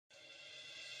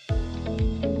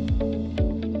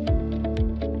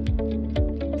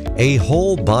A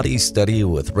whole-body study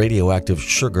with radioactive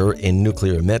sugar in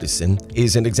nuclear medicine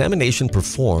is an examination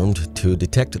performed to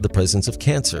detect the presence of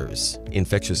cancers,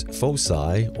 infectious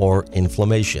foci, or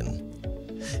inflammation.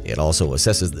 It also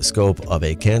assesses the scope of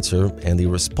a cancer and the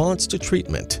response to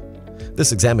treatment.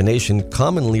 This examination,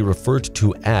 commonly referred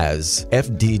to as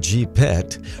Fdg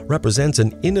Pet, represents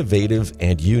an innovative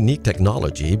and unique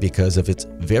technology because of its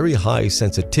very high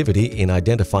sensitivity in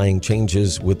identifying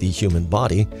changes with the human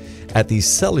body at the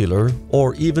cellular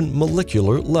or even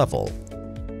molecular level.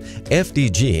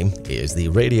 Fdg is the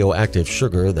radioactive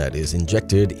sugar that is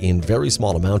injected in very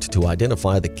small amount to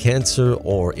identify the cancer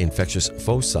or infectious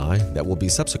foci that will be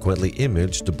subsequently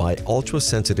imaged by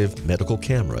ultra-sensitive medical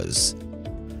cameras.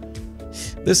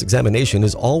 This examination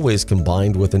is always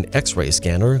combined with an X-ray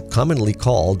scanner, commonly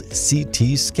called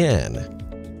CT scan.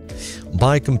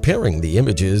 By comparing the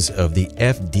images of the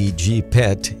Fdg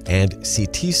Pet and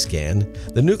CT scan,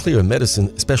 the nuclear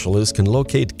medicine specialist can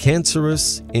locate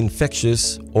cancerous,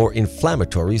 infectious, or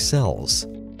inflammatory cells.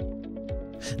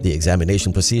 The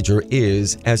examination procedure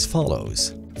is as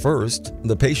follows. First,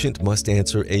 the patient must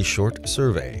answer a short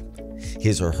survey.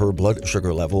 His or her blood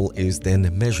sugar level is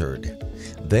then measured.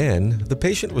 Then, the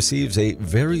patient receives a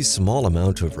very small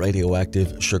amount of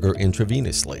radioactive sugar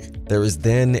intravenously. There is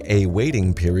then a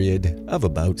waiting period of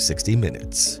about 60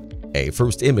 minutes. A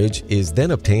first image is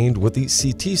then obtained with the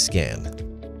CT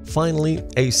scan. Finally,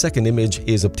 a second image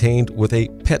is obtained with a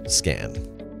PET scan.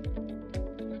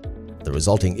 The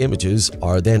resulting images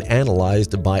are then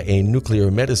analyzed by a nuclear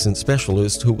medicine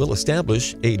specialist who will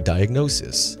establish a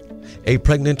diagnosis. A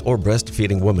pregnant or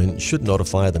breastfeeding woman should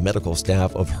notify the medical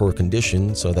staff of her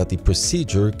condition so that the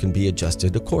procedure can be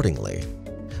adjusted accordingly.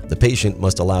 The patient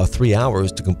must allow 3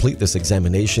 hours to complete this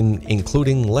examination,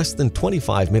 including less than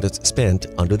 25 minutes spent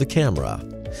under the camera.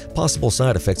 Possible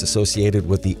side effects associated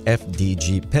with the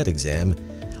Fdg PET exam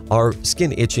are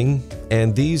skin itching,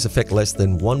 and these affect less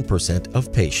than 1%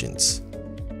 of patients.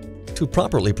 To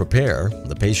properly prepare,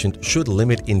 the patient should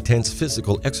limit intense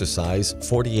physical exercise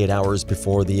 48 hours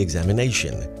before the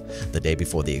examination. The day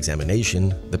before the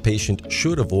examination, the patient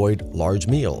should avoid large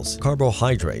meals,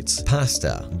 carbohydrates,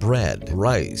 pasta, bread,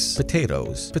 rice,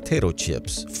 potatoes, potato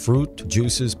chips, fruit,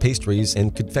 juices, pastries,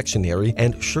 and confectionery,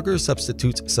 and sugar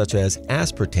substitutes such as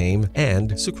aspartame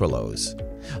and sucralose.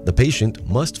 The patient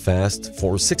must fast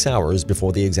for 6 hours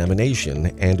before the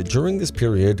examination and during this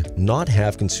period not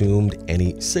have consumed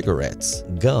any cigarettes,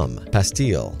 gum,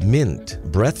 pastille, mint,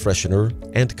 breath freshener,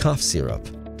 and cough syrup.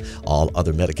 All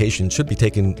other medications should be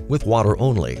taken with water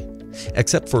only,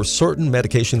 except for certain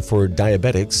medication for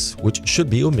diabetics, which should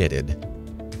be omitted.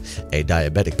 A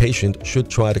diabetic patient should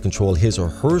try to control his or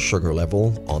her sugar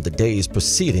level on the days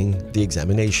preceding the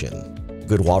examination.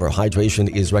 Good water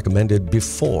hydration is recommended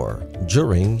before,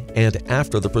 during, and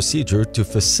after the procedure to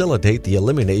facilitate the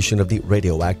elimination of the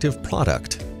radioactive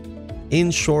product. In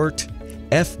short,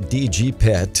 Fdg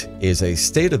Pet is a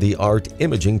state-of-the-art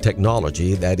imaging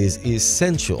technology that is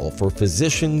essential for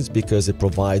physicians because it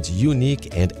provides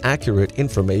unique and accurate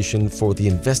information for the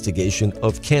investigation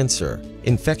of cancer,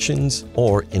 infections,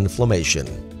 or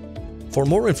inflammation. For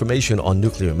more information on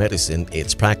nuclear medicine,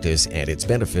 its practice, and its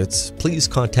benefits, please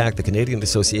contact the Canadian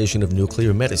Association of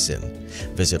Nuclear Medicine.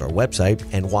 Visit our website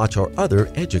and watch our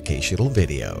other educational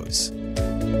videos.